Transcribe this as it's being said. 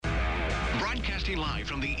Broadcasting live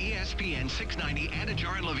from the ESPN 690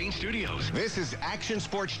 Anajar and Levine studios. This is Action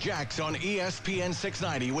Sports Jax on ESPN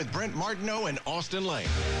 690 with Brent Martineau and Austin Lane.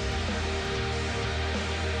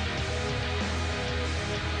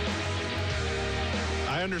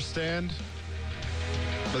 I understand,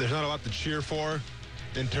 but there's not a lot to cheer for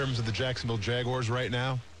in terms of the Jacksonville Jaguars right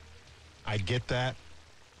now. I get that.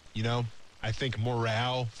 You know, I think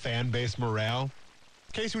morale, fan base morale.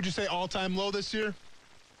 Casey, would you say all-time low this year?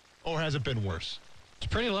 Or has it been worse? It's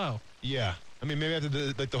pretty low. Yeah. I mean, maybe after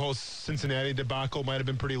the whole Cincinnati debacle might have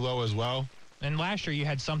been pretty low as well. And last year you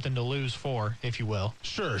had something to lose for, if you will.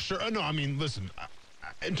 Sure. No, I mean, listen,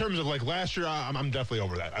 in terms of like last year, I'm definitely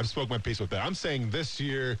over that. I've spoke my piece with that. I'm saying this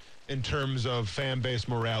year, in terms of fan base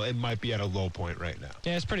morale, it might be at a low point right now.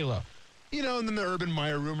 Yeah, it's pretty low. You know, and then the Urban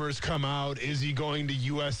Meyer rumors come out. Is he going to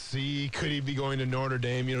USC? Could he be going to Notre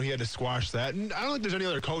Dame? You know, he had to squash that. And I don't think there's any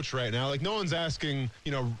other coach right now. Like, no one's asking,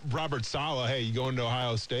 you know, Robert Saleh, hey, you going to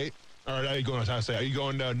Ohio State? Or are you going to Ohio State? Are you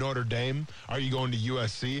going to Notre Dame? Are you going to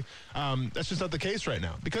USC? That's just not the case right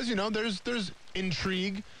now. Because, you know, there's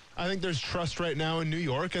intrigue. I think there's trust right now in New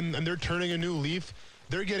York, and they're turning a new leaf.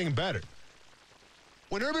 They're getting better.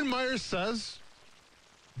 When Urban Meyer says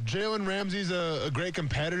Jalen Ramsey's a great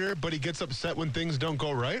competitor, but he gets upset when things don't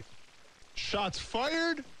go right, shots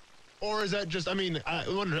fired? Or is that just, I mean, I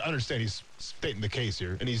understand he's stating the case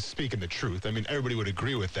here, and he's speaking the truth. I mean, everybody would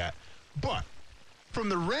agree with that. But from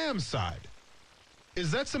the Rams side,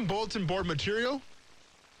 is that some bulletin board material,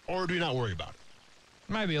 or do you not worry about it?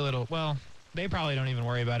 Might be a little, well, they probably don't even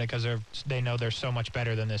worry about it because they know they're so much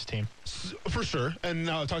better than this team. For sure, and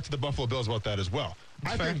I'll talk to the Buffalo Bills about that as well.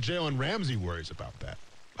 I think Jalen Ramsey worries about that.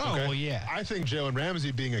 Oh, well, yeah. I think Jalen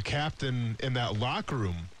Ramsey being a captain in that locker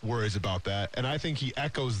room worries about that, and I think he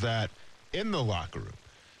echoes that in the locker room.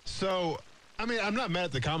 So, I mean, I'm not mad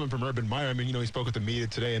at the comment from Urban Meyer. I mean, you know, he spoke at the media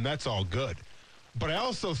today, and that's all good. But I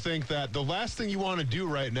also think that the last thing you want to do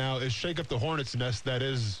right now is shake up the hornet's nest that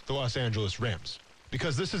is the Los Angeles Rams,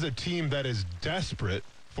 because this is a team that is desperate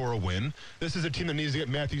for a win. This is a team that needs to get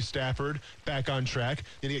Matthew Stafford back on track.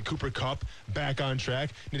 Need to get Cooper Kupp back on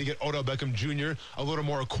track. Need to get Odell Beckham Jr. a little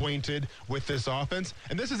more acquainted with this offense.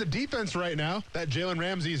 And this is a defense right now that Jalen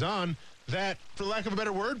Ramsey's on that, for lack of a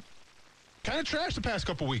better word, kind of trashed the past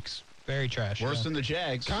couple weeks. Very trash. Worse than the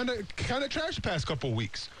Jags. Kind of trashed the past couple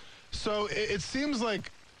weeks. So it seems like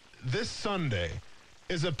this Sunday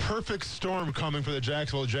is a perfect storm coming for the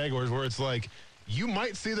Jacksonville Jaguars, where it's like, you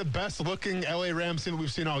might see the best-looking L.A. Rams team that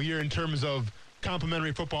we've seen all year in terms of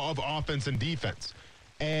complementary football of offense and defense.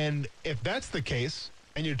 And if that's the case,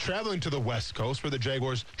 and you're traveling to the West Coast, where the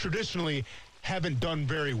Jaguars traditionally haven't done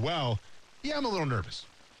very well, yeah, I'm a little nervous.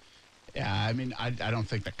 Yeah, I mean, I don't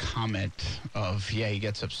think the comment of, he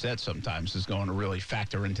gets upset sometimes is going to really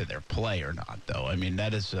factor into their play or not, though. I mean,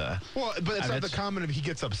 that is... well, but it's not the comment of he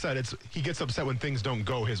gets upset. It's he gets upset when things don't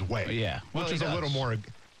go his way. Yeah. Which is a little more...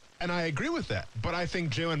 And I agree with that. But I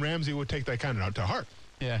think Jalen Ramsey would take that kind of to heart.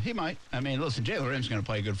 Yeah, he might. I mean, listen, Jalen Ramsey's going to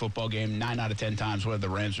play a good football game 9 out of 10 times, whether the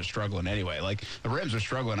Rams are struggling anyway. Like, the Rams are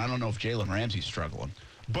struggling. I don't know if Jalen Ramsey's struggling.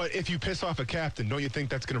 But if you piss off a captain, don't you think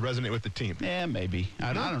that's going to resonate with the team? Yeah, maybe.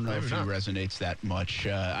 I don't know if he resonates that much.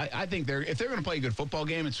 I think if they're going to play a good football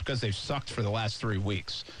game, it's because they've sucked for the last 3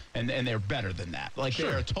 weeks, and they're better than that. Like,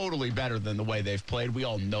 they're totally better than the way they've played. We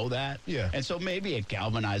all know that. Yeah. And so maybe it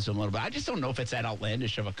galvanized them a little bit. I just don't know if it's that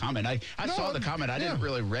outlandish of a comment. I saw the comment. I didn't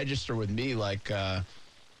really register with me like...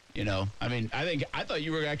 you know, I mean, I thought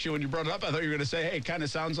you were actually, when you brought it up, I thought you were going to say, hey, it kind of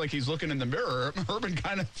sounds like he's looking in the mirror. Urban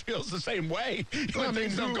kind of feels the same way. When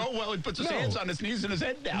things don't go well, he puts his hands on his knees and his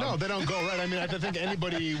head down. No, they don't go right. I mean, I think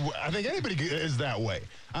anybody is that way.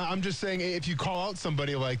 I'm just saying, if you call out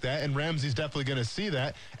somebody like that, and Ramsey's definitely going to see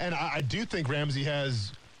that, and I do think Ramsey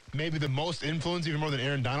has maybe the most influence, even more than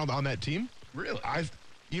Aaron Donald, on that team. Really?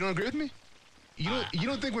 You don't agree with me? You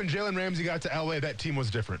don't think when Jalen Ramsey got to L.A., that team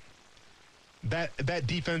was different? That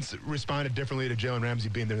defense responded differently to Jalen Ramsey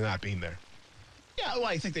being there than not being there. Yeah, well,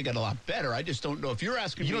 I think they got a lot better. I just don't know if you're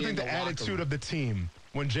asking me. You don't think the attitude of the team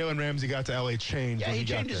when Jalen Ramsey got to L.A. changed? Yeah, he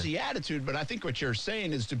changes the attitude, but I think what you're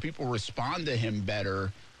saying is, do people respond to him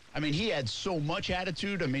better? I mean, he had so much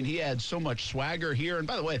attitude. I mean, he had so much swagger here. And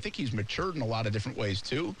by the way, I think he's matured in a lot of different ways,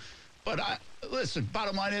 too. But listen,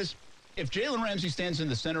 bottom line is, if Jalen Ramsey stands in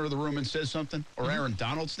the center of the room and says something, or Aaron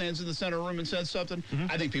Donald stands in the center of the room and says something,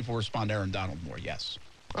 I think people respond to Aaron Donald more, yes.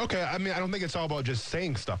 Okay, I mean, I don't think it's all about just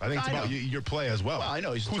saying stuff. I think it's about your play as well. Well, I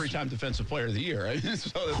know he's a 3-time Defensive Player of the Year.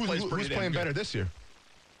 So who's playing better this year?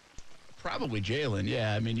 Probably Jalen,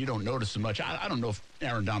 yeah. I mean, you don't notice so much. I don't know if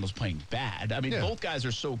Aaron Donald's playing bad. I mean, both guys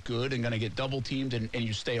are so good and going to get double-teamed, and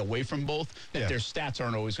you stay away from both, that their stats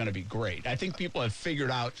aren't always going to be great. I think people have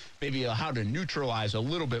figured out maybe how to neutralize a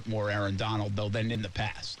little bit more Aaron Donald, though, than in the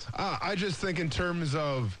past. I just think in terms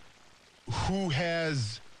of who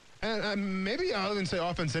has, and maybe I'll even say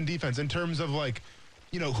offense and defense, in terms of, like,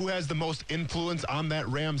 you know, who has the most influence on that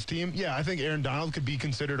Rams team. Yeah, I think Aaron Donald could be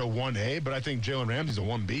considered a 1A, but I think Jalen Ramsey's a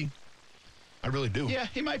 1B. I really do. Yeah,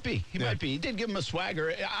 he might be. He might be. He did give him a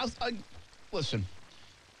swagger. Listen,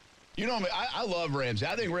 you know me. I love Ramsey.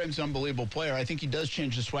 I think Ramsey's an unbelievable player. I think he does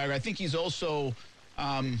change the swagger. I think he's also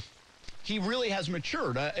he really has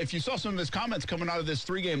matured. If you saw some of his comments coming out of this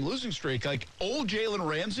 3-game losing streak, like old Jalen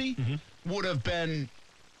Ramsey would have been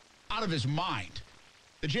out of his mind.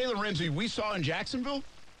 The Jalen Ramsey we saw in Jacksonville,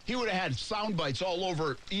 he would have had sound bites all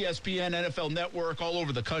over ESPN, NFL Network, all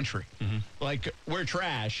over the country. Like, we're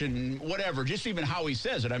trash and whatever, just even how he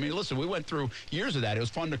says it. I mean, listen, we went through years of that. It was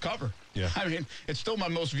fun to cover. Yeah. I mean, it's still my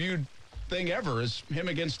most viewed thing ever is him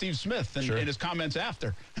against Steve Smith and his comments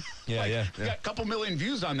after. Yeah, Got a couple million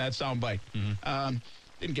views on that soundbite.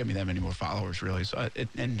 Didn't give me that many more followers, really, so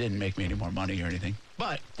it didn't make me any more money or anything.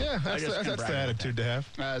 But yeah, that's the attitude to have.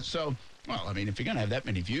 Well, I mean, if you're going to have that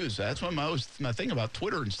many views, that's what my thing about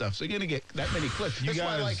Twitter and stuff. So you're going to get that many clicks. You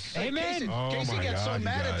guys, Casey gets so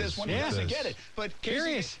mad at this when he doesn't get it. But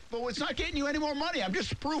Casey, but it's not getting you any more money. I'm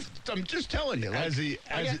just telling you. Like,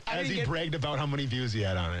 as he bragged about how many views he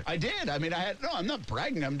had on it. I did. I mean, I'm not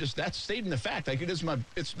bragging. That's stating the fact. Like,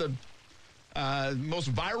 it's the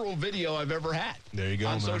most viral video I've ever had. There you go,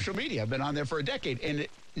 on social media. I've been on there for a decade, and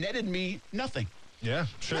it netted me nothing. Yeah,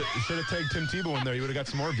 should have tagged Tim Tebow in there. You would have got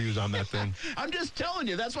some more views on that thing. I'm just telling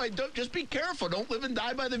you. That's why just be careful. Don't live and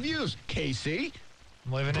die by the views. Casey.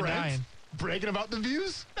 Living and dying. Bragging about the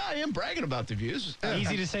views? I am bragging about the views.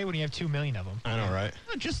 Easy to say when you have 2 million of them. I know, right?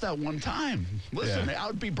 Just that one time. Listen, I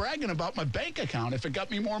would be bragging about my bank account if it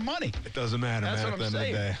got me more money. It doesn't matter, That's man, what at I'm the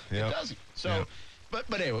end saying. of the day. It doesn't. So,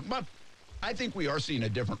 but anyway, I think we are seeing a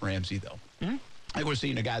different Ramsey, though. I think we're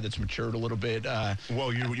seeing a guy that's matured a little bit.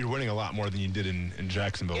 Well, you're winning a lot more than you did in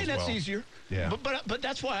Jacksonville as well. And that's easier. Yeah. But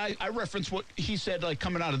that's why I reference what he said, like,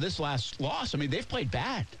 coming out of this last loss. I mean, they've played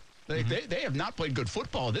bad. They have not played good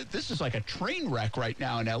football. This is like a train wreck right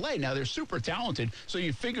now in L.A. Now, they're super talented, so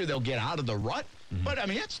you figure they'll get out of the rut. But, I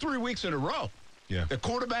mean, that's 3 weeks in a row. Yeah. The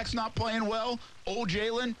quarterback's not playing well. Old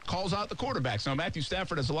Jalen calls out the quarterbacks. Now, Matthew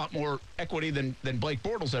Stafford has a lot more equity than Blake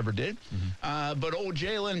Bortles ever did. But old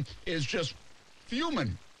Jalen is just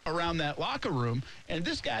fuming around that locker room, and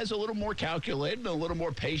this guy's a little more calculated and a little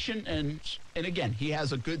more patient, and again, he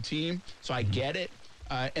has a good team, so I get it,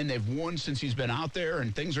 and they've won since he's been out there,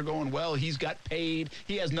 and things are going well. He's got paid.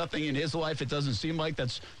 He has nothing in his life. It doesn't seem like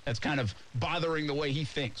that's kind of bothering the way he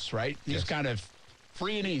thinks, right? He's kind of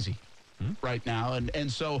free and easy right now,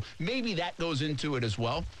 and so maybe that goes into it as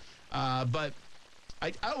well, but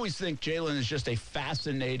I always think Jalen is just a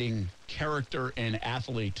fascinating character and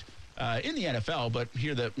athlete in the NFL, but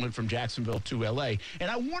here that went from Jacksonville to L.A. And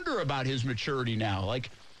I wonder about his maturity now. Like,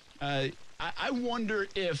 I wonder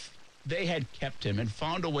if they had kept him and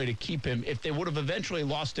found a way to keep him, if they would have eventually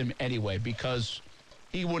lost him anyway, because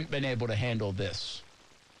he wouldn't been able to handle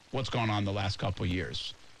what's gone on the last couple of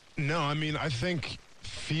years. No, I mean, I think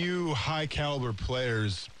few high-caliber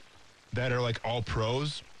players that are like all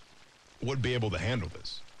pros would be able to handle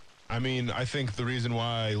this. I mean, I think the reason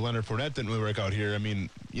why Leonard Fournette didn't really work out here, I mean,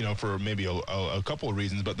 you know, for maybe a couple of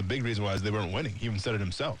reasons, but the big reason was they weren't winning. He even said it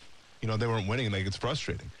himself. You know, they weren't winning, and like, it's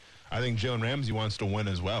frustrating. I think Jalen Ramsey wants to win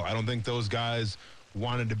as well. I don't think those guys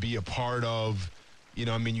wanted to be a part of, you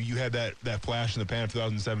know, I mean, you had that flash in the pan in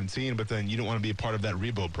 2017, but then you don't want to be a part of that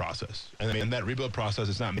rebuild process. And I mean, that rebuild process,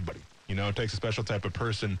 it's not anybody. You know, it takes a special type of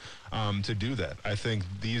person to do that. I think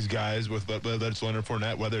these guys, whether it's Leonard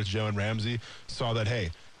Fournette, whether it's Jalen Ramsey, saw that,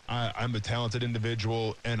 hey, I'm a talented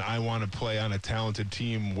individual, and I want to play on a talented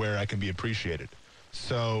team where I can be appreciated.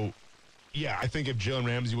 So, yeah, I think if Jalen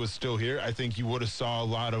Ramsey was still here, I think you would have saw a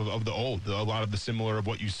lot of a lot of the similar of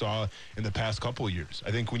what you saw in the past couple of years.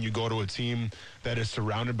 I think when you go to a team that is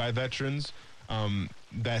surrounded by veterans,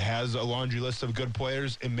 that has a laundry list of good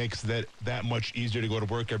players, it makes that much easier to go to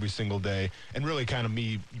work every single day and really kind of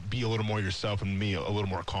be a little more yourself and a little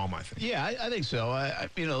more calm, I think. Yeah, I think so.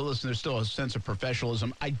 You know, listen, there's still a sense of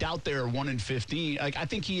professionalism. I doubt they're 1-15. Like, I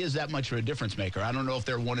think he is that much of a difference maker. I don't know if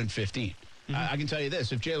they're 1-15. I can tell you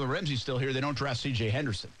this. If Jalen Ramsey's still here, they don't draft C.J.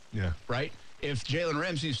 Henderson. Yeah. Right? If Jalen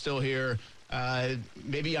Ramsey's still here,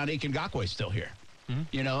 maybe Yannick Ngakoue's still here.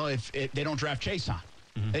 You know, if they don't draft Chason.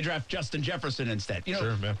 They draft Justin Jefferson instead. You know,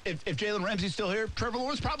 sure, if Jalen Ramsey's still here, Trevor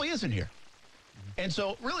Lawrence probably isn't here. And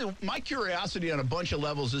so, really, my curiosity on a bunch of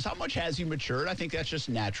levels is how much has he matured? I think that's just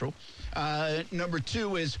natural. Number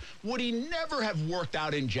two is, would he never have worked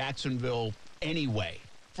out in Jacksonville anyway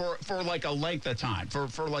for like a length of time, for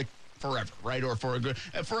like forever, right? Or for a good,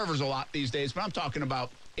 forever's a lot these days, but I'm talking about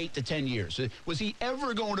 8 to 10 years. Was he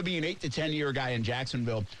ever going to be an 8 to 10 year guy in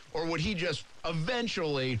Jacksonville, or would he just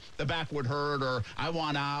eventually the back would hurt, or I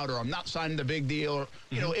want out, or I'm not signing the big deal, or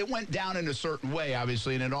you know, it went down in a certain way,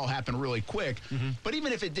 obviously, and it all happened really quick. But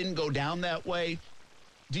even if it didn't go down that way,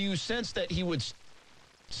 do you sense that he would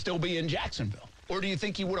still be in Jacksonville? Or do you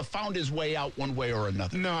think he would have found his way out one way or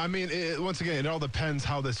another? No, I mean, once again, it all depends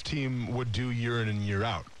how this team would do year in and year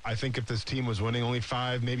out. I think if this team was winning only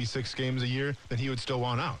 5, maybe 6 games a year, then he would still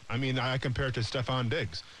want out. I mean, I compare it to Stephon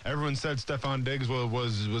Diggs. Everyone said Stephon Diggs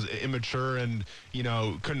was immature and, you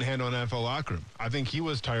know, couldn't handle an NFL locker room. I think he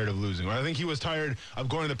was tired of losing. Or I think he was tired of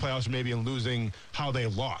going to the playoffs maybe and losing how they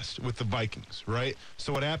lost with the Vikings, right?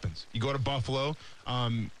 So what happens? You go to Buffalo,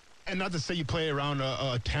 and not to say you play around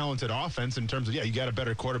a talented offense in terms of, yeah, you got a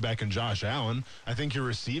better quarterback in Josh Allen. I think your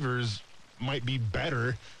receivers might be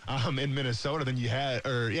better in Minnesota than you had,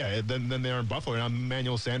 than they are in Buffalo. Now,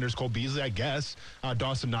 Emmanuel Sanders, Cole Beasley, I guess.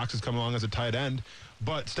 Dawson Knox has come along as a tight end.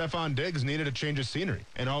 But Stephon Diggs needed a change of scenery.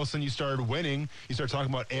 And all of a sudden you started winning. You start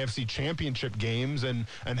talking about AFC championship games and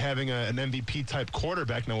having an MVP-type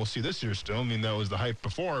quarterback. Now, we'll see this year still. I mean, that was the hype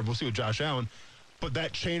before. We'll see with Josh Allen. But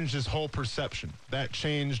that changed his whole perception. That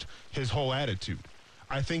changed his whole attitude.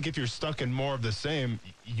 I think if you're stuck in more of the same,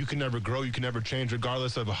 you can never grow, you can never change,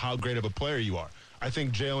 regardless of how great of a player you are. I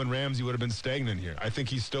think Jalen Ramsey would have been stagnant here. I think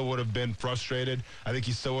he still would have been frustrated. I think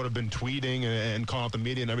he still would have been tweeting and calling out the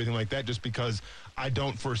media and everything like that, just because I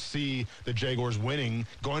don't foresee the Jaguars winning,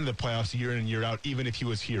 going to the playoffs year in and year out, even if he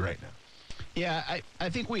was here right now. Yeah, I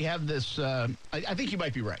think we have this. I think you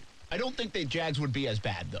might be right. I don't think the Jags would be as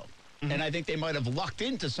bad, though. And I think they might have lucked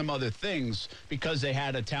into some other things because they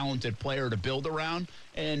had a talented player to build around.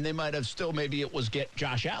 And they might have still, maybe it was get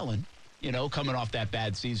Josh Allen, you know, coming off that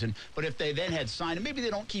bad season. But if they then had signed, and maybe they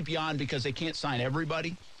don't keep you on because they can't sign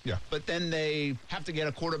everybody. Yeah. But then they have to get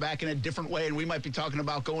a quarterback in a different way. And we might be talking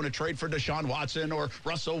about going to trade for Deshaun Watson or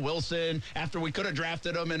Russell Wilson after we could have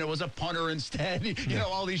drafted him and it was a punter instead, you know,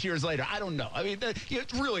 all these years later. I don't know. I mean,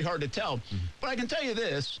 it's really hard to tell. But I can tell you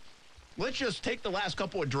this. Let's just take the last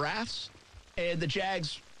couple of drafts, and the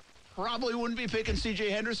Jags probably wouldn't be picking C.J.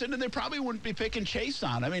 Henderson, and they probably wouldn't be picking Chase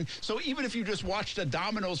on. I mean, so even if you just watched the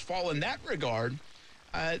dominoes fall in that regard,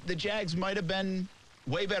 the Jags might have been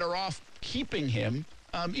way better off keeping him,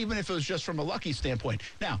 even if it was just from a lucky standpoint.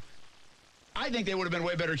 Now, I think they would have been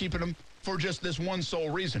way better keeping him for just this one sole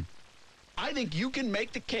reason. I think you can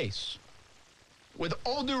make the case, with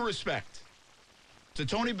all due respect to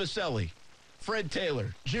Tony Boselli, Fred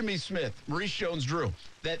Taylor, Jimmy Smith, Maurice Jones-Drew,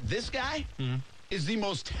 that this guy is the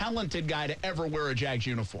most talented guy to ever wear a Jags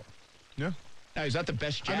uniform. Yeah. Now, he's not the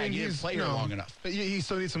best Jag. He didn't play here long enough. He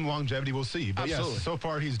still needs some longevity. We'll see. But Absolutely. Yes, so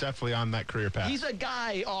far he's definitely on that career path. He's a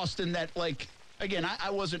guy, Austin, that, like, again,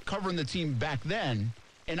 I wasn't covering the team back then,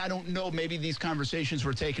 and I don't know, maybe these conversations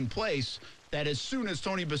were taking place, that as soon as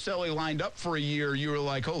Tony Boselli lined up for a year, you were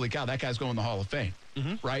like, holy cow, that guy's going to the Hall of Fame.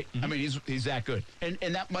 Right? I mean, he's that good. And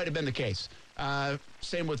that might have been the case.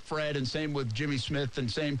 Same with Fred and same with Jimmy Smith and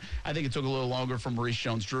same, I think it took a little longer for Maurice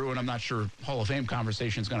Jones-Drew, and I'm not sure Hall of Fame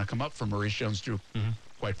conversation is going to come up for Maurice Jones-Drew,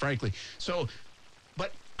 quite frankly. So,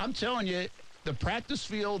 but I'm telling you, the practice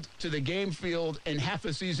field to the game field and half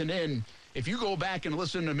a season in, if you go back and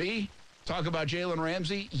listen to me talk about Jalen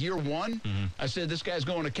Ramsey, year one, I said this guy's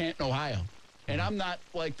going to Canton, Ohio. And I'm not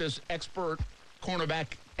like this expert cornerback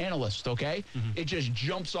analyst, okay? It just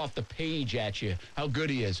jumps off the page at you how good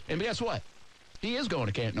he is. And guess what? He is going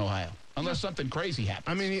to Canton, Ohio, unless something crazy happens.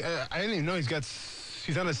 I mean, I didn't even know he's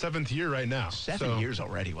on his 7th year right now. 7 years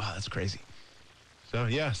already. Wow, that's crazy. So,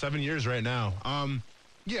 yeah, 7 years right now.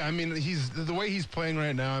 Yeah, I mean, the way he's playing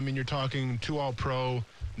right now, I mean, you're talking 2 All-Pro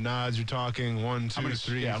nods. You're talking 1, 2,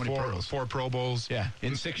 3, 4 Pro Bowls. Yeah,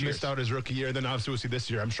 in 6 years. Missed out his rookie year. Then obviously we'll see this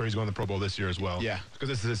year. I'm sure he's going to the Pro Bowl this year as well. Yeah. Because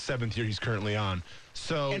this is his 7th year he's currently on.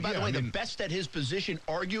 So, and by the way, the best at his position,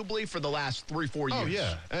 arguably, for the last 3-4 years. Oh,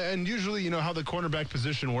 yeah. And usually, you know, how the cornerback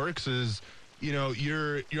position works is, you know,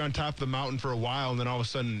 you're on top of the mountain for a while, and then all of a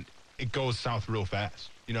sudden it goes south real fast.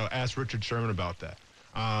 You know, ask Richard Sherman about that.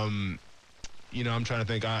 You know, I'm trying to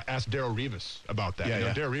think. Ask Darrelle Revis about that. Yeah, you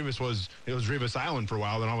know, Darrelle Revis was Revis Island for a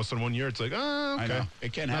while, then all of a sudden one year it's like, oh, okay. I know.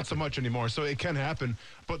 It can happen. Not so much anymore. So it can happen.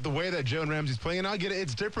 But the way that Jalen Ramsey's playing, and I get it,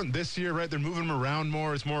 it's different this year, right? They're moving him around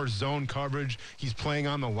more. It's more zone coverage. He's playing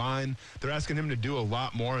on the line. They're asking him to do a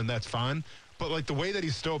lot more, and that's fine. but like the way that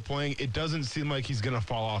he's still playing, it doesn't seem like he's going to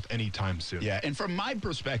fall off anytime soon. Yeah, and from my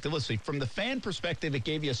perspective, let's see, from the fan perspective, it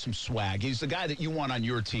gave you some swag. He's the guy that you want on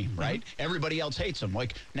your team, right? Everybody else hates him.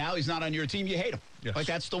 Like, now he's not on your team, you hate him. Yes. Like,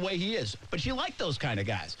 that's the way he is. But you like those kind of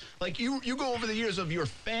guys. Like, you go over the years of your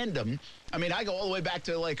fandom. I mean, I go all the way back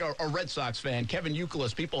to, like, a Red Sox fan, Kevin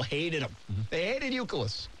Youkilis. People hated him. They hated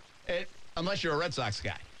Youkilis, unless you're a Red Sox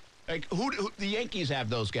guy. Like, who the Yankees have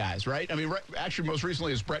those guys, right? I mean, actually, most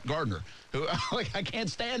recently is Brett Gardner, who, like, I can't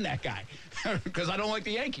stand that guy because I don't like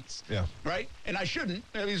the Yankees. Yeah. Right? And I shouldn't.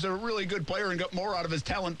 He's a really good player and got more out of his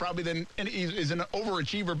talent probably than, and he's an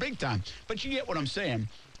overachiever big time. But you get what I'm saying.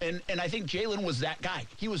 And I think Jalen was that guy.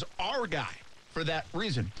 He was our guy for that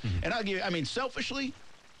reason. And I'll give you, I mean, selfishly,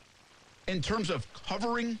 in terms of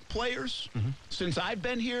covering players, since I've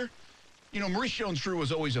been here, you know, Maurice Jones-Drew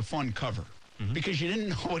was always a fun cover. Because you didn't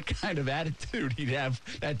know what kind of attitude he'd have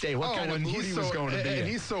that day, what kind of mood he was going to be in. And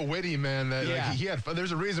he's so witty, man, that like, he had.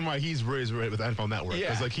 There's a reason why he's raised with the NFL Network.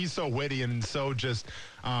 Because like he's so witty and so just,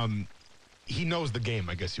 he knows the game,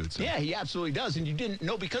 I guess you would say. Yeah, he absolutely does. And you didn't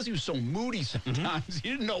know, because he was so moody sometimes,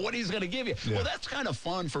 you didn't know what he's going to give you. Yeah. Well, that's kind of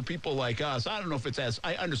fun for people like us. I don't know if it's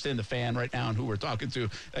I understand the fan right now and who we're talking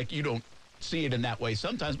to. Like, you don't see it in that way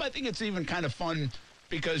sometimes. But I think it's even kind of fun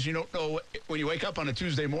because you don't know when you wake up on a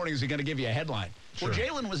Tuesday morning, is he going to give you a headline? Sure. Well,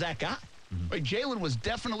 Jalen was that guy. Right? Jalen was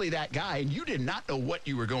definitely that guy, and you did not know what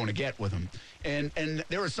you were going to get with him. And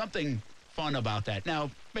there was something fun about that.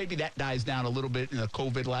 Now, maybe that dies down a little bit in the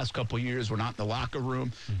COVID last couple of years. We're not in the locker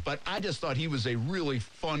room. But I just thought he was a really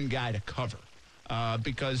fun guy to cover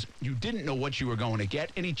because you didn't know what you were going to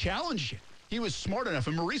get, and he challenged you. He was smart enough,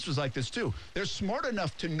 and Maurice was like this too. They're smart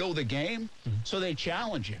enough to know the game, so they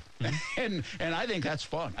challenge you. And I think that's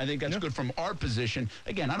fun. I think that's good from our position.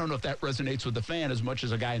 Again, I don't know if that resonates with the fan as much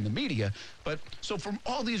as a guy in the media. But so from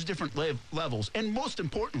all these different levels, and most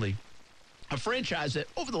importantly, a franchise that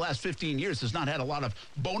over the last 15 years has not had a lot of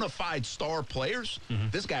bona fide star players,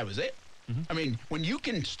 this guy was it. I mean, when you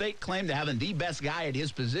can stake claim to having the best guy at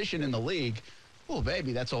his position in the league, well,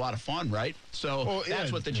 baby, that's a lot of fun, right? So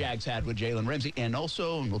that's what the Jags had with Jalen Ramsey. And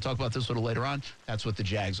also, and we'll talk about this a little later on, that's what the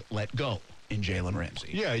Jags let go in Jalen Ramsey.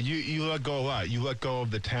 Yeah, you let go a lot. You let go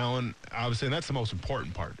of the talent, obviously, and that's the most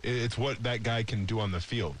important part. It's what that guy can do on the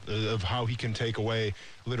field, of how he can take away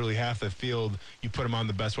literally half the field. You put him on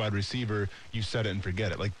the best wide receiver, you set it and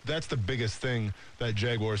forget it. Like, that's the biggest thing that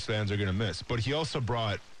Jaguars fans are going to miss. But he also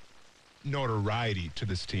brought notoriety to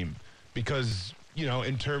this team because, you know,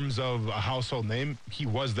 in terms of a household name, he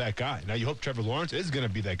was that guy. Now, you hope Trevor Lawrence is going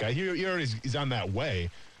to be that guy. He already is on that way.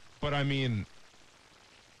 But, I mean,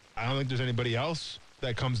 I don't think there's anybody else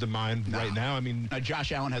that comes to mind right now. I mean,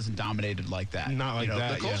 Josh Allen hasn't dominated like that. Not like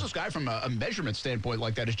that. The closest guy from a measurement standpoint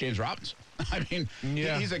like that is James Robinson. I mean,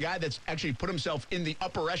 he's a guy that's actually put himself in the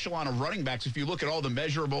upper echelon of running backs. If you look at all the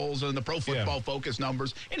measurables and the Pro Football Focus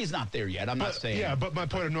numbers, and he's not there yet. I'm not saying. Yeah, but my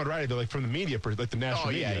point of notoriety, though, like from the media, like the national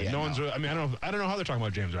media, no one's. I mean, I don't know how they're talking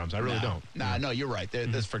about James Robinson. I really don't. No, you're right.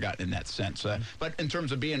 That's forgotten in that sense. But in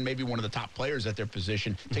terms of being maybe one of the top players at their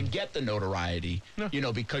position, to get the notoriety, you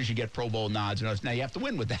know, because you get Pro Bowl nods, and now you have to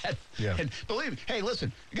win with that. Yeah. And believe me, hey,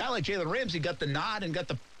 listen, a guy like Jalen Ramsey got the nod and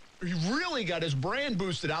he really got his brand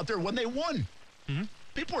boosted out there when they won.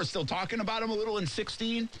 People are still talking about him a little in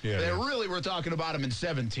 16. They really were talking about him in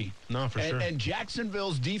 17. No, for sure. And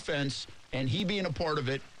Jacksonville's defense and he being a part of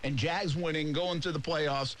it and Jags winning, going to the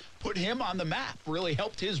playoffs, put him on the map, really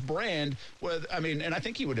helped his brand. And I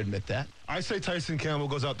think he would admit that. I say Tyson Campbell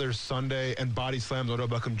goes out there Sunday and body slams Odell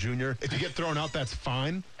Beckham Jr. If you get thrown out, that's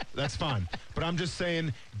fine. That's fine. But I'm just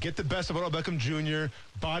saying, get the best of Odell Beckham Jr.,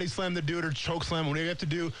 body slam the dude or choke slam, whatever you have to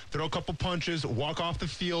do, throw a couple punches, walk off the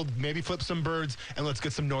field, maybe flip some birds, and let's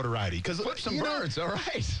get some notoriety. Flip some birds, all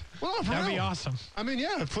right. Well, that'd be awesome. I mean,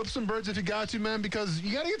 yeah, flip some birds if you got to, man, because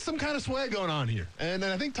you got to get some kind of swag going on here. And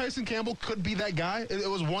I think Tyson Campbell could be that guy. It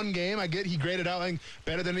was one game. I get he graded out like,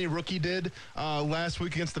 better than any rookie did last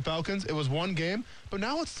week against the Falcons. It was one game. But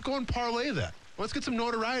now let's go and parlay that. Let's get some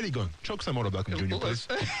notoriety going. Choke some Odell Beckham Jr., please.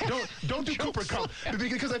 Don't do Cooper Kupp.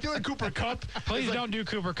 Because I feel like Cooper Kupp. Please don't do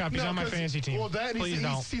Cooper Kupp. He's on my fantasy team. Well, please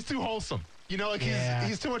don't. He's too wholesome. You know, like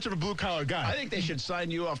he's too much of a blue-collar guy. I think they should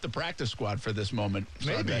sign you off the practice squad for this moment.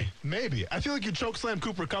 Maybe. I feel like you choke slam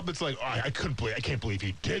Cooper Kupp. It's like, I can't believe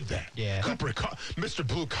he did that. Yeah. Cooper Kupp, Mr.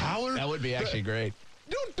 Blue Collar. That would be actually great.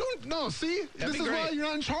 No, see? This is why you're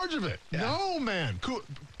not in charge of it. Yeah. No, man.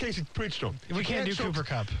 Casey, preach to him. We can't do Cooper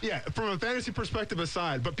Kupp. Yeah, from a fantasy perspective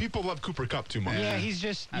aside, but people love Cooper Kupp too much. Yeah, he's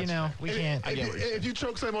just, we can't. If you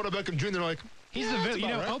choke slam Odell Beckham Jr., they're like, He's the villain. You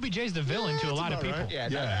know, right. OBJ's the villain to a lot of about people. right.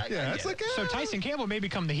 Yeah, It's like So Tyson Campbell may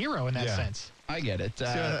become the hero in that sense. I get it. I'm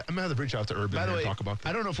going to have to reach out to Urban By the way, and talk about that.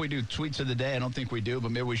 I don't know if we do tweets of the day. I don't think we do, but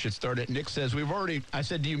maybe we should start it. Nick says, I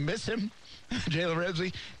said, do you miss him? Jalen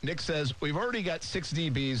Ramsey. Nick says, we've already got 6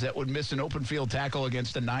 DBs that would miss an open field tackle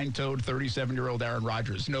against a 9-toed 37-year-old Aaron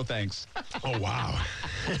Rodgers. No thanks. Oh, wow.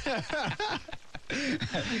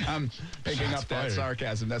 I'm picking Shots up that fired.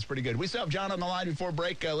 sarcasm. That's pretty good. We still have John on the line before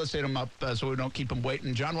break. Let's hit him up so we don't keep him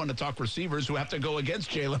waiting. John wanted to talk receivers who have to go against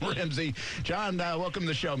Jalen Ramsey. John, welcome to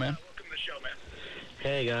the show, man.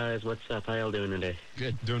 Hey guys, what's up? How y'all doing today?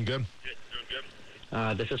 Good. Doing good.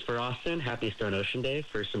 This is for Austin. Happy Stone Ocean Day,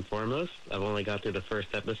 first and foremost. I've only got through the first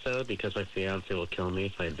episode because my fiance will kill me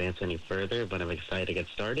if I advance any further, but I'm excited to get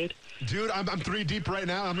started. Dude, I'm 3 deep right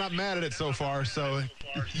now. I'm not mad at it so far, so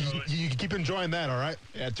you keep enjoying that, all right?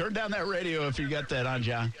 Yeah, turn down that radio if you got that on,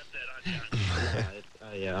 John.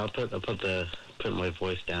 I'll put my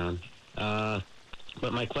voice down. But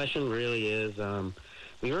my question really is,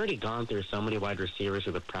 we've already gone through so many wide receivers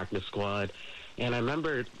with the practice squad, and I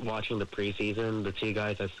remember watching the preseason, the 2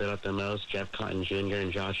 guys that stood out the most, Jeff Cotton Jr.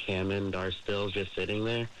 and Josh Hammond, are still just sitting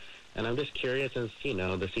there. And I'm just curious, since,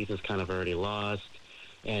 the season's kind of already lost,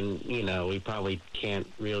 and, we probably can't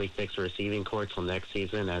really fix the receiving corps till next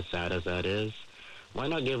season, as sad as that is. Why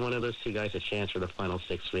not give one of those 2 guys a chance for the final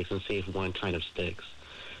 6 weeks and see if one kind of sticks?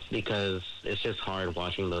 Because it's just hard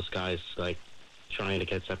watching those guys, trying to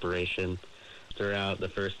get separation throughout the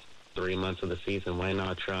first 3 months of the season. Why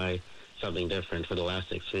not try something different for the last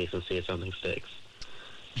 6 weeks and see if something sticks?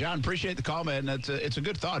 John, appreciate the call, man. It's a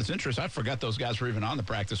good thought. It's interesting. I forgot those guys were even on the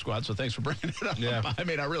practice squad, so thanks for bringing it up. Yeah. I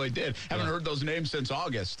mean, I really did. Haven't heard those names since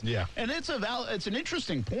August. Yeah. And it's an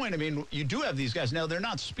interesting point. I mean, you do have these guys. Now, they're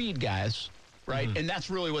not speed guys, right? And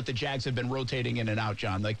that's really what the Jags have been rotating in and out,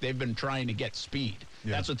 John. They've been trying to get speed.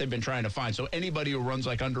 Yeah. That's what they've been trying to find. So anybody who runs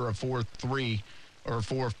under a 4.3 or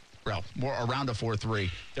more around a 4.3,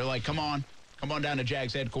 they're like, come on down to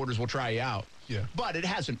Jags headquarters. We'll try you out. Yeah. But it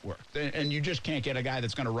hasn't worked. And you just can't get a guy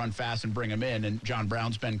that's going to run fast and bring him in. And John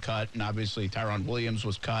Brown's been cut, and obviously Tyron Williams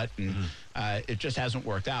was cut, and it just hasn't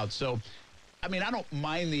worked out. So, I mean, I don't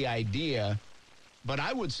mind the idea, but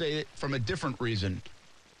I would say it from a different reason.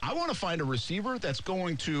 I want to find a receiver that's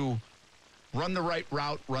going to run the right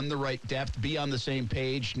route, run the right depth, be on the same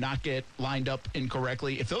page, not get lined up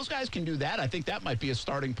incorrectly. If those guys can do that, I think that might be a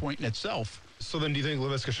starting point in itself. So then do you think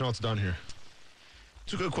Laviska Shenault's done here?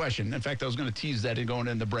 It's a good question. In fact, I was going to tease that in going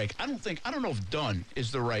in the break. I don't know if done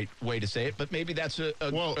is the right way to say it, but maybe that's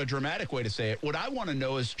a dramatic way to say it. What I want to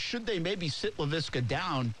know is, should they maybe sit Laviska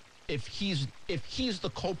down if he's the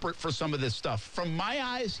culprit for some of this stuff? From my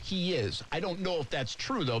eyes, he is. I don't know if that's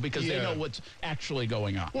true, though, because they know what's actually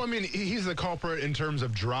going on. Well, I mean, he's the culprit in terms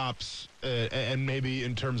of drops and maybe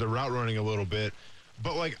in terms of route running a little bit.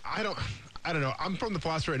 But, I don't know. I'm from the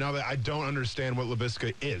philosophy right now that I don't understand what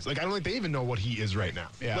Laviska is. I don't think they even know what he is right now.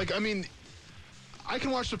 Yeah. I mean, I can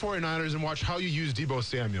watch the 49ers and watch how you use Deebo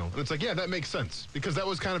Samuel. And it's that makes sense because that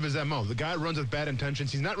was kind of his MO. The guy runs with bad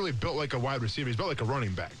intentions. He's not really built like a wide receiver. He's built like a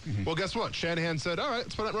running back. Well, guess what? Shanahan said, all right,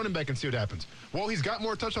 let's put that running back and see what happens. Well, he's got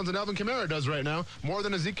more touchdowns than Alvin Kamara does right now, more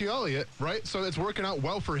than Ezekiel Elliott, right? So it's working out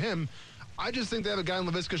well for him. I just think they have a guy in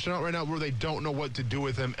Laviska Shenault right now where they don't know what to do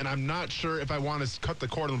with him, and I'm not sure if I want to cut the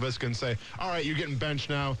cord on Laviska and say, all right, you're getting benched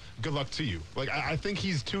now, good luck to you. I think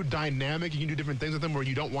he's too dynamic. You can do different things with him where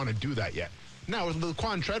you don't want to do that yet. Now, with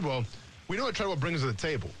Laquan Treadwell, we know what Treadwell brings to the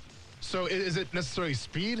table. So is it necessarily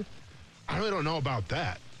speed? I really don't know about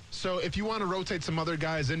that. So if you want to rotate some other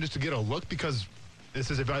guys in just to get a look, because this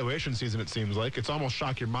is evaluation season, it seems like. It's almost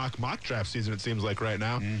shock your mock draft season, it seems like right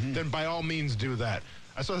now. Then by all means do that.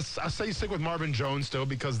 So I say you stick with Marvin Jones still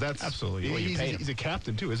because that's absolutely he's a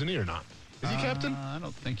captain too, isn't he, or not? Is he captain? I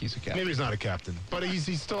don't think he's a captain. Maybe he's not a captain, but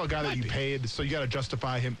he's still a guy that you paid, so you got to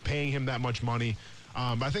justify him paying him that much money.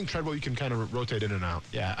 I think Treadwell you can kind of rotate in and out.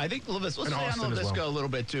 Yeah, I think Laviska. Let's stay on Laviska a little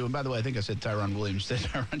bit too. And by the way, I think I said Tyron Williams, said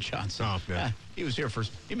Tyron Johnson. Oh, yeah. He was here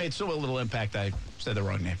first. He made so little impact. I said the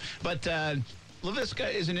wrong name, but.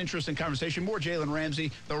 Laviska is an interesting conversation. More Jalen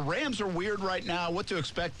Ramsey. The Rams are weird right now. What to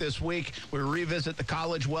expect this week? We revisit the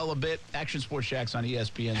college well a bit. Action Sports Jacks on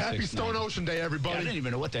ESPN. Happy Stone Ocean Day, everybody. Yeah, I didn't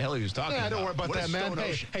even know what the hell he was talking about. Don't worry about that, man.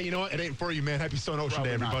 Hey, you know what? It ain't for you, man. Happy Stone Ocean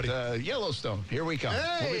Day, everybody. Yellowstone. Here we come.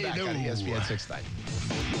 We'll be back on ESPN 690.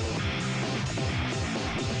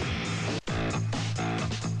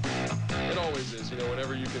 It always is.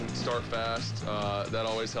 Whenever you can start fast, that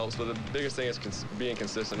always helps. But the biggest thing is being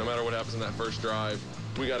consistent. No matter what happens in that first drive,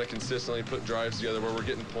 we got to consistently put drives together where we're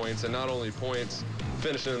getting points, and not only points,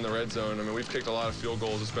 finishing in the red zone. I mean, we've kicked a lot of field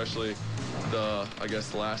goals, especially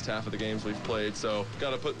the last half of the games we've played. So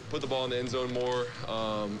got to put the ball in the end zone more,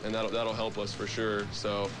 and that'll help us for sure.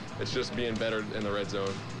 So it's just being better in the red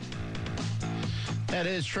zone. That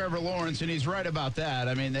is Trevor Lawrence, and he's right about that.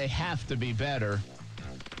 I mean, they have to be better.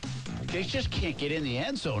 They just can't get in the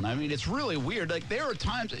end zone. I mean, it's really weird. Like, there are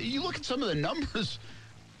times, you look at some of the numbers.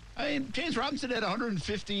 I mean, James Robinson had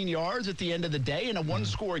 115 yards at the end of the day in a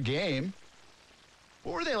one-score game.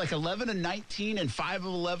 What were they, like 11 and 19 and 5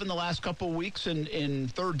 of 11 the last couple of weeks in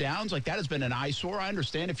third downs? Like, that has been an eyesore. I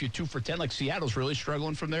understand if you're 2 for 10, like Seattle's really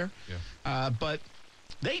struggling from there. Yeah. But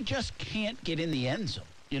they just can't get in the end zone,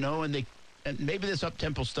 you know, and maybe this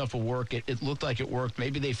up-tempo stuff will work. It looked like it worked.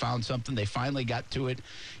 Maybe they found something. They finally got to it.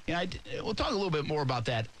 You know, we'll talk a little bit more about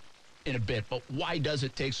that in a bit, but why does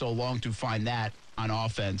it take so long to find that on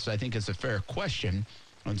offense? I think it's a fair question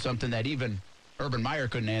on something that even Urban Meyer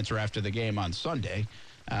couldn't answer after the game on Sunday,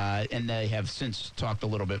 and they have since talked a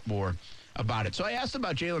little bit more about it. So I asked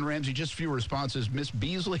about Jalen Ramsey, just a few responses. Miss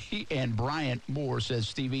Beasley and Bryant Moore, says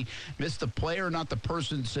Stevie. Miss the player, not the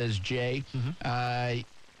person, says Jay.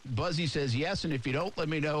 Buzzy says yes, and if you don't let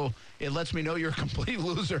me know, it lets me know you're a complete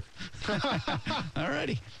loser. All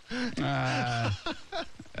righty.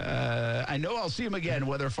 I know I'll see him again,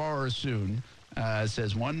 whether far or soon,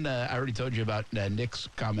 says one. I already told you about Nick's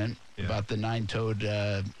comment about the 9-toed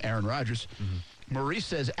Aaron Rodgers. Maurice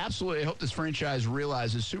says, absolutely, I hope this franchise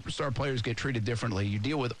realizes superstar players get treated differently. You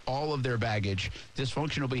deal with all of their baggage,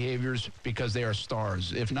 dysfunctional behaviors, because they are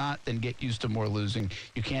stars. If not, then get used to more losing.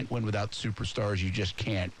 You can't win without superstars. You just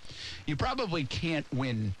can't. You probably can't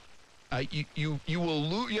win. You will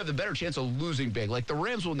lose. You have the better chance of losing big. Like, the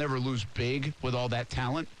Rams will never lose big with all that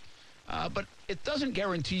talent. But it doesn't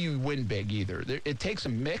guarantee you win big either. It takes a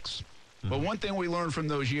mix. But one thing we learned from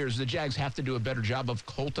those years, the Jags have to do a better job of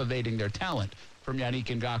cultivating their talent, from Yannick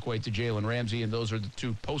Ngakoue to Jalen Ramsey, and those are the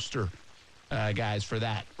two poster guys for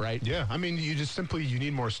that, right? Yeah, I mean, you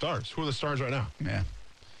need more stars. Who are the stars right now? Yeah.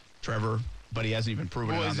 Trevor, but he hasn't even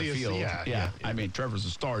proven it on the field. Yeah. I mean, Trevor's a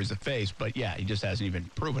star. He's a face, but, yeah, he just hasn't even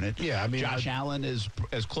proven it. Yeah, I mean, Josh Allen is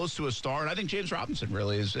as close to a star, and I think James Robinson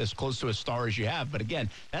really is as close to a star as you have. But, again,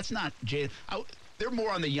 that's not they're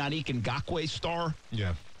more on the Yannick Ngakoue star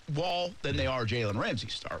wall than they are Jalen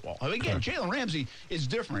Ramsey's star wall. I mean, again, Jalen Ramsey is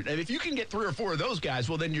different. And if you can get 3 or 4 of those guys,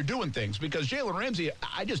 well, then you're doing things. Because Jalen Ramsey,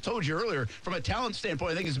 I just told you earlier, from a talent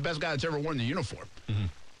standpoint, I think he's the best guy that's ever worn the uniform.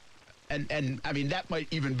 And I mean, that might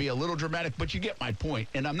even be a little dramatic, but you get my point.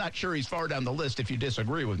 And I'm not sure he's far down the list if you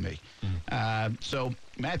disagree with me. So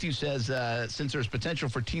Matthew says, since there's potential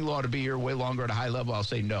for T-Law to be here way longer at a high level, I'll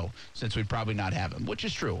say no, since we'd probably not have him, which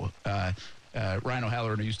is true. Ryan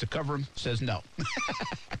O'Halloran, who used to cover him, says no.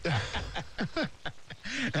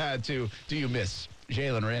 Do you miss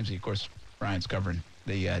Jalen Ramsey? Of course, Ryan's covering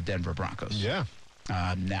the Denver Broncos. Yeah.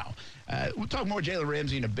 Now, we'll talk more Jalen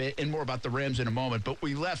Ramsey in a bit and more about the Rams in a moment, but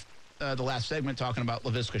we left the last segment talking about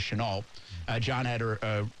Laviska Shenault. John had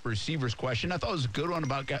a receiver's question. I thought it was a good one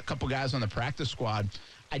about a couple guys on the practice squad.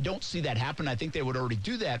 I don't see that happen. I think they would already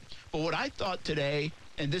do that. But what I thought today,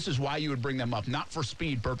 and this is why you would bring them up, not for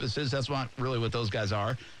speed purposes. That's not really what those guys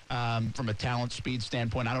are. From a talent speed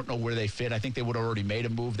standpoint, I don't know where they fit. I think they would have already made a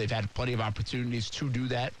move. They've had plenty of opportunities to do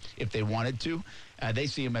that if they wanted to. They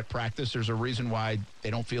see them at practice. There's a reason why they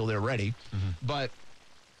don't feel they're ready. But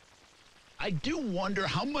I do wonder,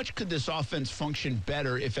 how much could this offense function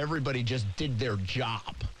better if everybody just did their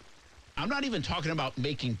job? I'm not even talking about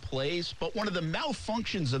making plays, but one of the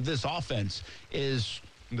malfunctions of this offense is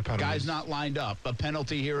the guys not lined up, a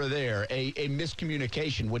penalty here or there, a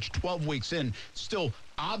miscommunication, which 12 weeks in, still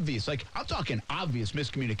obvious. Like, I'm talking obvious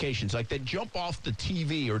miscommunications, like that jump off the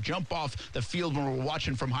TV or jump off the field when we're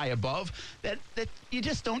watching from high above, that you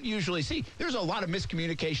just don't usually see. There's a lot of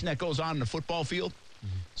miscommunication that goes on in the football field.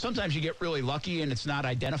 Sometimes you get really lucky and it's not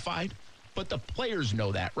identified, but the players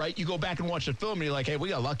know that, right? You go back and watch the film and you're like, hey, we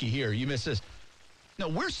got lucky here. You missed this. No,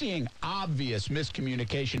 we're seeing obvious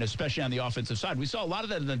miscommunication, especially on the offensive side. We saw a lot of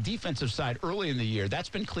that on the defensive side early in the year. That's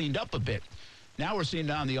been cleaned up a bit. Now we're seeing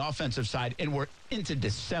it on the offensive side, and we're into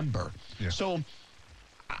December. Yeah. So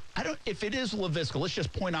I don't. If it is Laviska, let's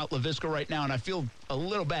just point out Laviska right now, and I feel a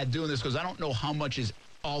little bad doing this because I don't know how much is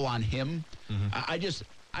all on him.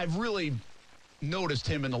 I've really noticed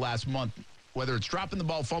him in the last month, whether it's dropping the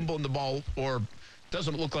ball, fumbling the ball, or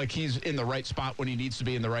doesn't look like he's in the right spot when he needs to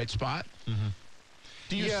be in the right spot.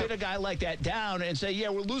 Do you sit a guy like that down and say, yeah,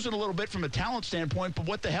 we're losing a little bit from a talent standpoint, but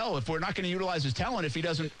what the hell if we're not going to utilize his talent if he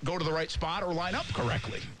doesn't go to the right spot or line up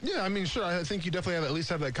correctly? Yeah, I mean, sure. I think you definitely at least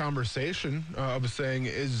have that conversation of saying,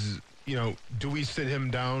 do we sit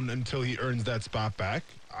him down until he earns that spot back?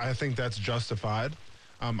 I think that's justified.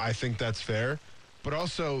 I think that's fair. But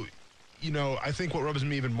also, I think what rubs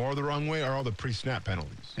me even more the wrong way are all the pre-snap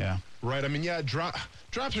penalties. Yeah. Right? I mean, drops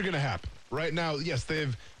are going to happen. Right now, yes,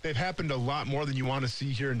 they've happened a lot more than you want to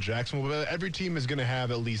see here in Jacksonville, but every team is going to have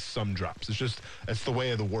at least some drops. It's the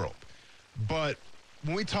way of the world. But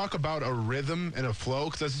when we talk about a rhythm and a flow,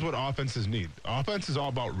 because this is what offenses need. Offense is all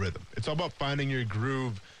about rhythm. It's all about finding your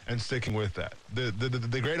groove and sticking with that.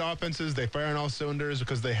 The great offenses, they fire on all cylinders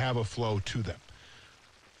because they have a flow to them.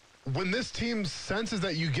 When this team senses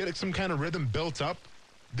that you get some kind of rhythm built up,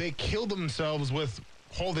 they kill themselves with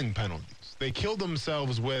holding penalties. They kill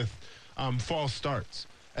themselves with false starts.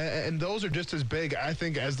 And those are just as big, I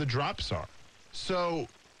think, as the drops are. So,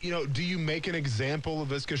 do you make an example of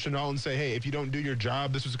Laviska Shenault and say, hey, if you don't do your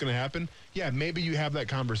job, this is going to happen? Yeah, maybe you have that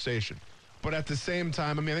conversation. But at the same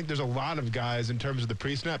time, I think there's a lot of guys in terms of the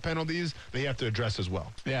pre-snap penalties they have to address as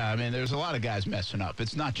well. Yeah, there's a lot of guys messing up.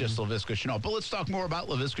 It's not just Laviska Shenault. But let's talk more about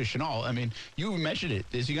Laviska Shenault. You mentioned it.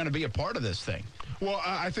 Is he going to be a part of this thing? Well,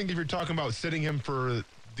 I think if you're talking about sitting him for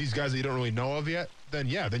these guys that you don't really know of yet, then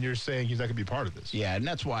you're saying he's not going to be part of this. Yeah, and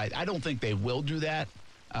that's why I don't think they will do that.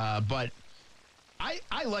 But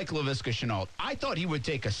I like Laviska Shenault. I thought he would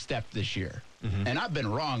take a step this year. And I've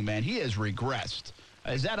been wrong, man. He has regressed.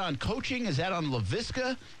 Is that on coaching? Is that on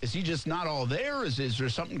Laviska? Is he just not all there? Is there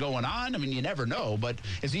something going on? You never know. But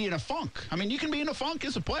is he in a funk? You can be in a funk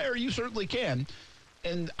as a player. You certainly can.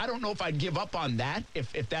 And I don't know if I'd give up on that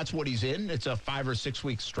if that's what he's in. It's a 5 or 6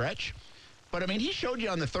 week stretch. But, he showed you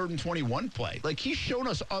on the 3rd and 21 play. He's shown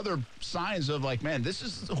us other signs of, man, this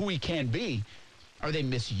is who he can be. Are they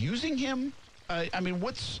misusing him? I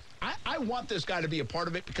want this guy to be a part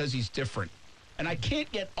of it because he's different. And I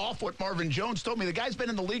can't get off what Marvin Jones told me. The guy's been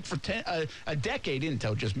in the league for a decade. He didn't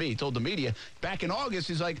tell just me. He told the media. Back in August,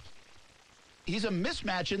 he's like, he's a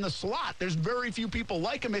mismatch in the slot. There's very few people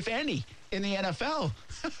like him, if any, in the NFL.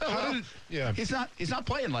 He's not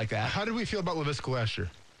playing like that. How did we feel about Laviska last year?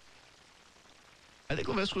 I think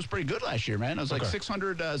Laviska was pretty good last year, man. It was like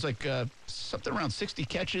 600, something around 60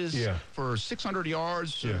 catches for 600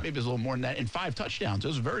 yards. Maybe it was a little more than that, and 5 touchdowns. It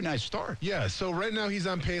was a very nice start. Yeah, so right now he's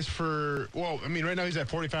on pace for, right now he's at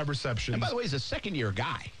 45 receptions. And by the way, he's a second-year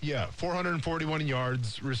guy. Yeah, 441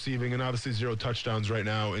 yards receiving, and obviously 0 touchdowns right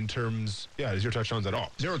now in terms, 0 touchdowns at all.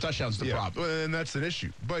 0 touchdowns is the problem. And that's an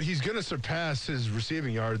issue. But he's going to surpass his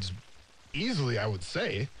receiving yards easily, I would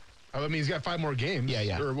say. He's got 5 more games.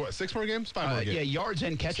 Yeah. Or what, 6 more games? 5 more games. Yeah, yards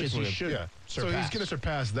and catches he should surpass. So he's going to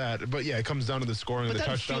surpass that. But, it comes down to the scoring of the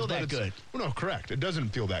touchdowns. But it doesn't feel that good. Well, no, correct. It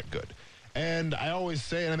doesn't feel that good. And I always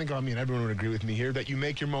say, and I think, everyone would agree with me here, that you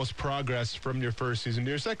make your most progress from your first season to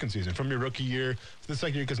your second season, from your rookie year to the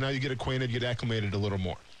second year, because now you get acquainted, you get acclimated a little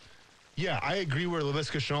more. Yeah, I agree where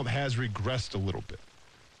Laviska Shenault has regressed a little bit.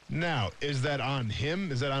 Now, is that on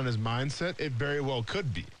him? Is that on his mindset? It very well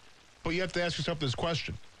could be. But you have to ask yourself this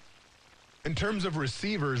question. In terms of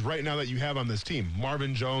receivers right now that you have on this team,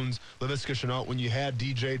 Marvin Jones, Laviska Shenault, when you had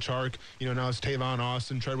DJ Chark, now it's Tavon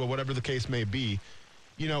Austin, Treadwell, whatever the case may be,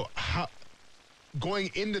 how going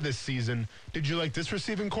into this season, did you like this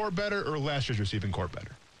receiving core better or last year's receiving core better?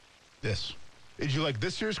 This. Did you like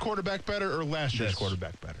this year's quarterback better or last year's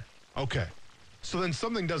quarterback better? Okay. So then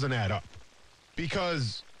something doesn't add up.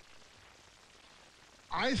 Because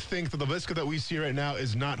I think that the Laviska that we see right now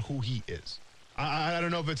is not who he is. I don't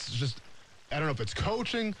know if it's just... I don't know if it's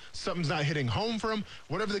coaching, something's not hitting home for him,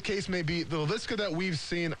 whatever the case may be. The Laviska that we've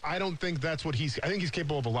seen, I don't think that's what I think he's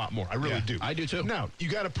capable of a lot more. I really do. I do too. Now, you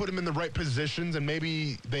got to put him in the right positions, and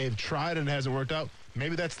maybe they've tried and it hasn't worked out.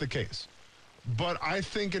 Maybe that's the case. But I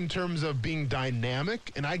think in terms of being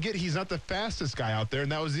dynamic, and I get he's not the fastest guy out there,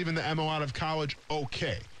 and that was even the MO out of college,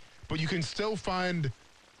 okay. But you can still find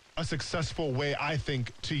a successful way, I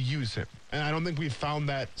think, to use him. And I don't think we've found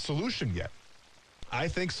that solution yet. I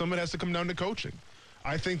think some of it has to come down to coaching.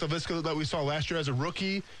 I think the Laviska that we saw last year as a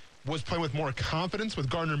rookie was playing with more confidence with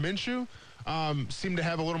Gardner Minshew. Seemed to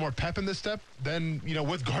have a little more pep in this step than,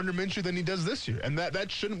 with Gardner Minshew than he does this year. And that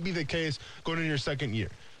shouldn't be the case going into your second year.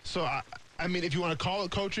 So, if you want to call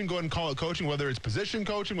it coaching, go ahead and call it coaching, whether it's position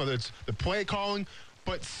coaching, whether it's the play calling,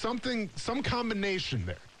 but some combination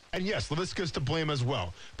there. And yes, Laviska's to blame as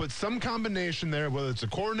well. But some combination there, whether it's a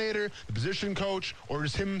coordinator, the position coach, or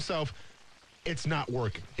just him himself, it's not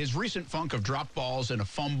working. His recent funk of drop balls and a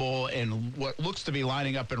fumble and what looks to be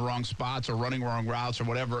lining up in wrong spots or running wrong routes or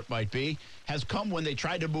whatever it might be has come when they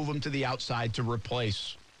tried to move him to the outside to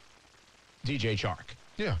replace DJ Chark.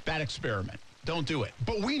 Yeah. Bad experiment. Don't do it.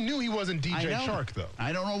 But we knew he wasn't DJ Chark, though.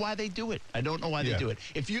 I don't know why they do it. I don't know why they do it.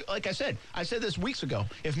 If you, like I said this weeks ago,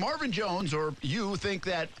 if Marvin Jones or you think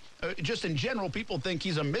that, just in general, people think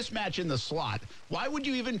he's a mismatch in the slot, why would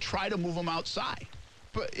you even try to move him outside?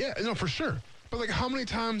 But, yeah, no, for sure. But, like, how many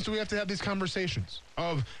times do we have to have these conversations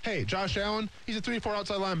of, hey, Josh Allen, he's a 3-4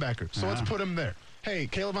 outside linebacker, so let's put him there. Hey,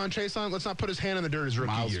 Caleb Von Chason, let's not put his hand in the dirt his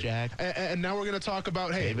rookie Miles year. Jack. And now we're going to talk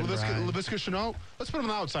about, hey, Laviska Shenault, let's put him on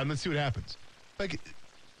the outside and let's see what happens. Like,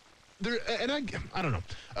 I don't know.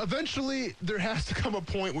 Eventually, there has to come a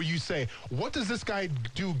point where you say, what does this guy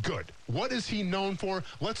do good? What is he known for?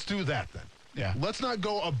 Let's do that then. Yeah. Let's not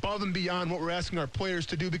go above and beyond what we're asking our players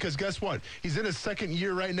to do, because guess what? He's in his second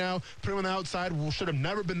year right now. Putting him on the outside should have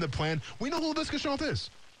never been the plan. We know who Laviska Shenault is.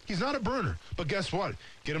 He's not a burner. But guess what?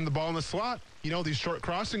 Get him the ball in the slot. You know, these short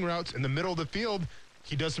crossing routes in the middle of the field,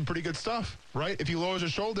 he does some pretty good stuff, right? If he lowers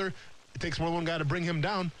his shoulder, it takes more than one guy to bring him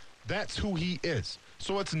down. That's who he is.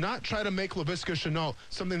 So let's not try to make Laviska Shenault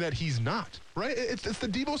something that he's not, right? It's the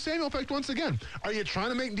Deebo Samuel effect once again. Are you trying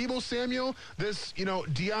to make Deebo Samuel this,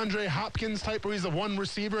 DeAndre Hopkins type where he's a one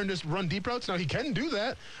receiver and just run deep routes? Now, he can do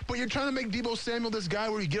that, but you're trying to make Deebo Samuel this guy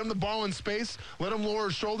where you get him the ball in space, let him lower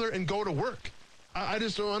his shoulder, and go to work. I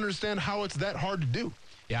just don't understand how it's that hard to do.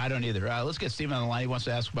 Yeah, I don't either. Let's get Steven on the line. He wants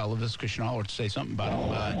to ask about Laviska Shenault or to say something about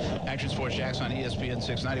him. Action Sports Jacks on ESPN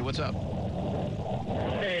 690. What's up?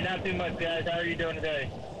 Hey, not too much, guys. How are you doing today?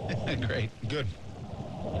 Great. Good.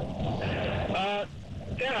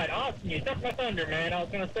 God, Austin, you took my thunder, man. I was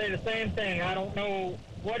going to say the same thing. I don't know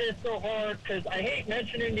what is so hard, because I hate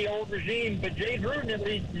mentioning the old regime, but Jay Gruden at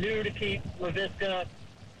least knew to keep Laviska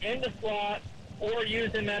in the slot or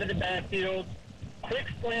use him out of the backfield. Quick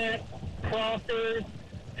slant, crossers,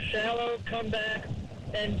 shallow comeback,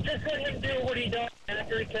 and just let him do what he does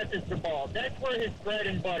after he catches the ball. That's where his bread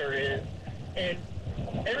and butter is. And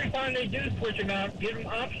every time they do switch him out, give him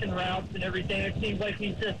option routes and everything, it seems like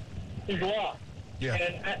he's lost. Yeah.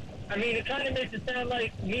 And I mean, it kind of makes it sound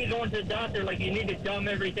like me going to the doctor, like you need to dumb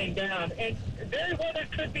everything down. And very well,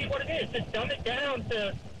 that could be what it is. Just dumb it down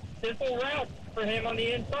to simple routes for him on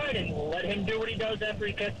the inside and let him do what he does after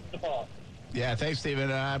he catches the ball. Yeah, thanks,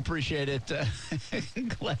 Steven. I appreciate it.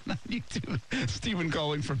 Glenn on YouTube. Steven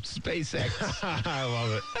calling from SpaceX. I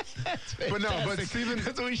love it. But Steven,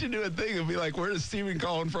 that's what we should do a thing and be like, where is Steven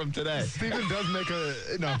calling from today? Steven does make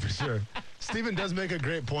for sure. Steven does make a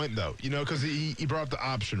great point, though, because he brought up the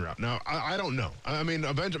option route. Now, I don't know. I mean,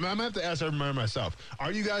 eventually, I'm going to have to ask everybody myself.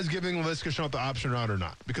 Are you guys giving Laviska Shenault the option route or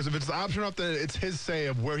not? Because if it's the option route, then it's his say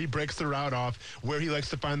of where he breaks the route off, where he likes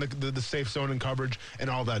to find the safe zone and coverage and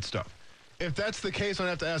all that stuff. If that's the case, I'd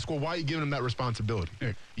have to ask, well, why are you giving him that responsibility?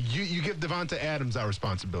 You give Devonta Adams that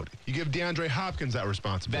responsibility. You give DeAndre Hopkins that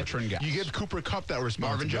responsibility. Veteran guys. You give Cooper Kupp that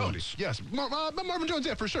responsibility. Marvin Jones. Yes, Marvin Jones,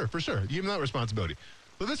 yeah, for sure. You give him that responsibility.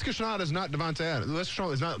 Laviska Shenault is not Devonta Adams. Laviska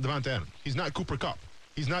Shenault is not Devonta Adams. He's not Cooper Kupp.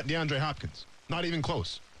 He's not DeAndre Hopkins. Not even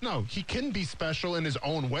close. No, he can be special in his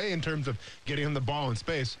own way in terms of getting him the ball in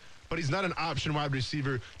space, but he's not an option wide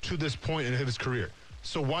receiver to this point in his career.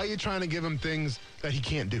 So why are you trying to give him things that he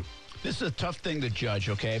can't do? This is a tough thing to judge,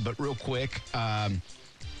 okay? But real quick,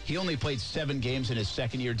 he only played 7 games in his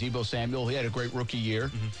second year, Deebo Samuel. He had a great rookie year.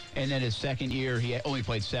 And then his second year, he only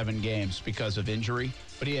played 7 games because of injury.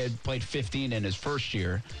 But he had played 15 in his first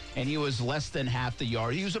year. And he was less than half the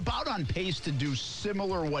yard. He was about on pace to do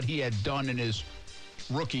similar what he had done in his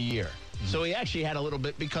rookie year. So he actually had a little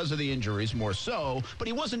bit because of the injuries more so, but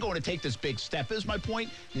he wasn't going to take this big step is my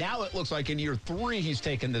point. Now it looks like in year 3 he's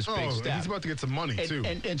taken this big step. He's about to get some money too.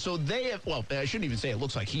 And so they have, well, I shouldn't even say it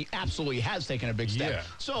looks like he absolutely has taken a big step. Yeah.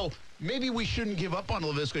 So maybe we shouldn't give up on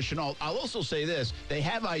Laviska Shenault. I'll also say this. They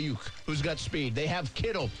have Ayuk, who's got speed. They have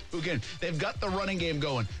Kittle, they've got the running game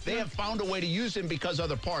going. They have found a way to use him because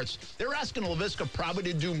other parts. They're asking Laviska probably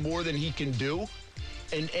to do more than he can do.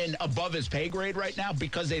 And above his pay grade right now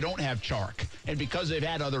because they don't have Chark and because they've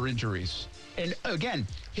had other injuries. And again,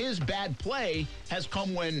 his bad play has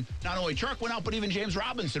come when not only Chark went out, but even James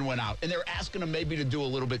Robinson went out. And they're asking him maybe to do a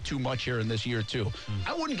little bit too much here in this year, too.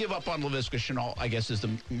 I wouldn't give up on Laviska Shenault, I guess, is the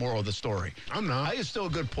moral of the story. I'm not. I think he's still a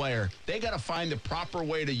good player. They got to find the proper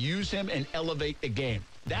way to use him and elevate the game.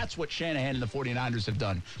 That's what Shanahan and the 49ers have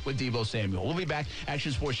done with Deebo Samuel. We'll be back.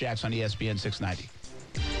 Action Sports Jacks on ESPN 690.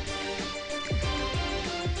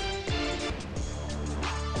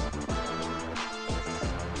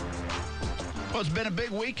 Well, it's been a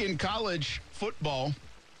big week in college football.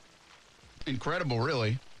 Incredible,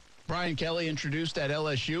 really. Brian Kelly introduced at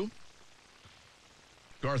LSU.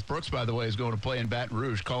 Garth Brooks, by the way, is going to play in Baton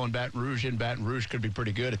Rouge. Calling Baton Rouge in Baton Rouge could be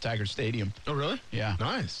pretty good at Tiger Stadium. Oh, really? Yeah.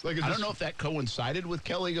 Nice. I don't know if that coincided with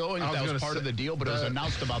Kelly going, if that was part of the deal, but it was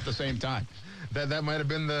announced about the same time. That might have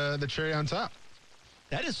been the cherry on top.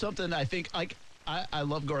 That is something I think, I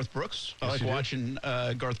love Garth Brooks. I like watching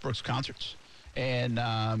Garth Brooks concerts. And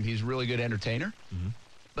he's a really good entertainer.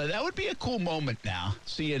 But that would be a cool moment now,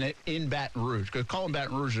 seeing it in Baton Rouge. Because Calling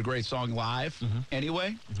Baton Rouge is a great song live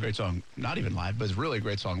anyway. It's a great song, not even live, but it's really a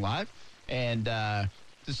great song live. And to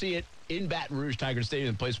see it in Baton Rouge, Tiger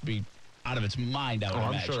Stadium, the place would be out of its mind, I would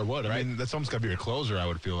imagine. I'm sure it would. Right? I mean, that's almost got to be your closer, I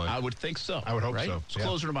would feel like. I would think so. I would hope right? so. It's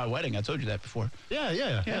closer to my wedding. I told you that before.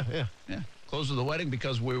 Yeah. Closer to the wedding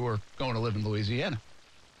because we were going to live in Louisiana.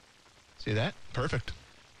 See that? Perfect.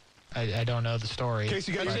 I don't know the story.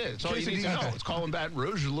 Casey, got It's all you need to know. It's Calling Baton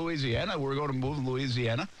Rouge, Louisiana. We're going to move to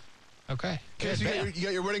Louisiana. Okay. Casey, you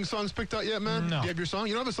got your wedding songs picked out yet, man? No. Do you have your song?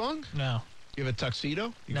 You don't have a song? No. You have a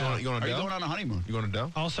tuxedo? You No. going on Are you Adele? going on a honeymoon? You going to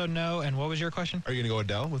Adele? Also, no. And what was your question? Are you going to go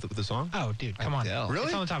Adele with the song? Oh, dude, come on. Adele. Really?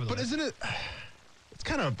 It's on the top of the But list. isn't it? It's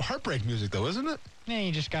kind of heartbreak music, though, isn't it? Yeah,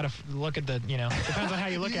 you just got to look at the, depends on how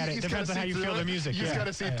you look at it. just Depends on gotta how see you through feel it. the music. You just Yeah. got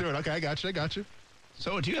to see through it. Okay, I got you.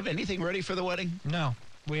 So, do you have anything ready for the wedding? No.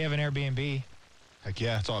 We have an Airbnb, Heck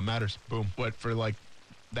yeah, that's all that matters. Boom. What, for like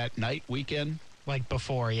that night, weekend? like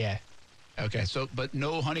before, yeah. Okay, so, but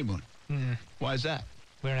no honeymoon. Mm-mm. Why is that?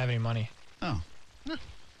 We don't have any money. Oh.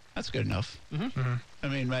 That's good enough. Mm-hmm. I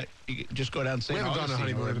mean, right, you just go down and say, We haven't gone on a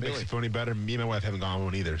honeymoon. If it makes you feel any better, me and my wife haven't gone on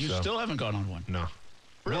one either. You so. still haven't gone on one. No.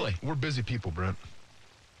 Really? We're busy people, Brent.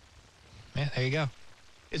 Yeah, there you go.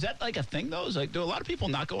 Is that like a thing, though? Is like, do a lot of people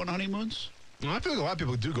not go on honeymoons? Well, I feel like a lot of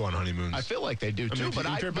people do go on honeymoons. I feel like they do, too. if But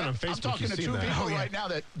you've been on I'm Facebook, talking you've to seen two that. people Oh, yeah. right now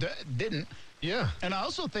that didn't. Yeah. And I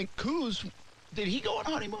also think Kuz, did he go on a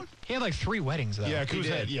honeymoon? He had like 3 weddings, though. Yeah, He Kuz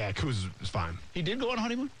did. Kuz is fine. He did go on a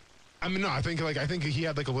honeymoon? I mean, no, I think he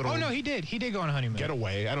had like a little Oh, no, he did. He did go on a honeymoon.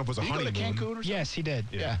 getaway. I don't know if it was a Did he go honeymoon. to Cancun or something? Yes, he did.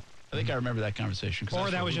 Yeah. I think I remember that conversation. 'cause Or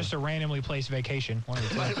that's that what was we just a randomly placed vacation. One of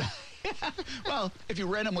the two. Well, if you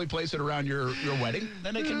randomly place it around your wedding,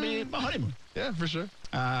 then it can be a honeymoon. Yeah, for sure.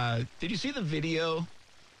 Did you see the video?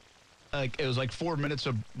 Like it was like 4 minutes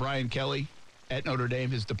of Brian Kelly at Notre Dame,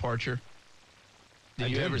 his departure. Did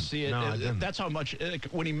you ever didn't. see it? No, I didn't. That's how much.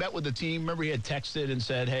 When he met with the team, remember he had texted and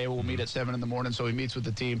said, "Hey, we'll meet at 7 in the morning." So he meets with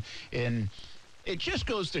the team, and it just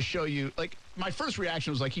goes to show you. Like my first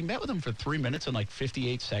reaction was like he met with him for 3 minutes and like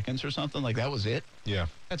 58 seconds or something. Like that was it. Yeah.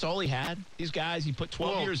 That's all he had. These guys, he put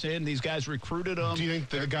 12 Well, years in. These guys recruited him. Do you think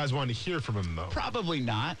the guys wanted to hear from him though? Probably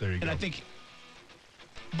not. There you and go. I think,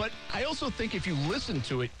 but I also think if you listen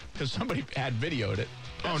to it, because somebody had videoed it,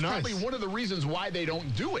 that's nice. probably one of the reasons why they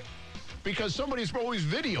don't do it. Because somebody's always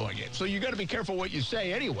videoing it. So you got to be careful what you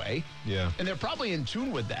say anyway. Yeah. And they're probably in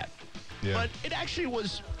tune with that. Yeah. But it actually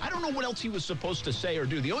was, I don't know what else he was supposed to say or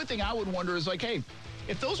do. The only thing I would wonder is like, hey,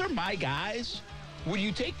 if those are my guys, would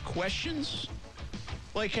you take questions?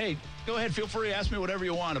 Like, hey, go ahead, feel free to ask me whatever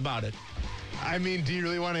you want about it. I mean, do you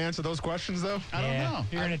really want to answer those questions though? I don't know.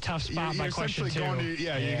 You're in a tough spot by question essentially 2. going to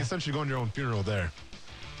you're essentially going to your own funeral there.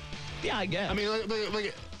 Yeah, I guess. I mean,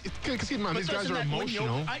 like because keep in mind, But these guys doesn't are that- when you-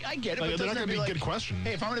 emotional. I get it, Like, but they're not doesn't going to it be like, good questions.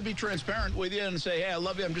 Hey, if I'm going to be transparent with you and say, hey, I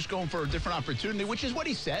love you, I'm just going for a different opportunity, which is what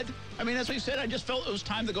he said. I mean, that's what he said. I just felt it was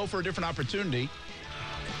time to go for a different opportunity.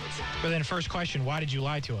 But then first question, why did you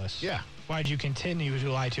lie to us? Yeah. Why did you continue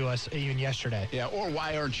to lie to us even yesterday? Yeah, or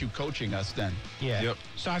why aren't you coaching us then? Yeah. Yep.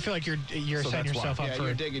 So I feel like you're So setting that's why. yourself up Yeah, for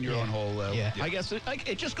you're digging your own hole. Yeah. I guess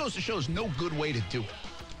it just goes to show there's no good way to do it.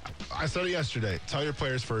 I said it yesterday. Tell your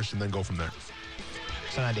players first and then go from there.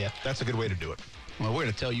 It's an idea. That's a good way to do it. Well, we're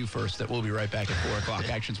going to tell you first that we'll be right back at 4 o'clock.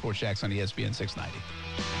 Action Sports Jacks on ESPN 690.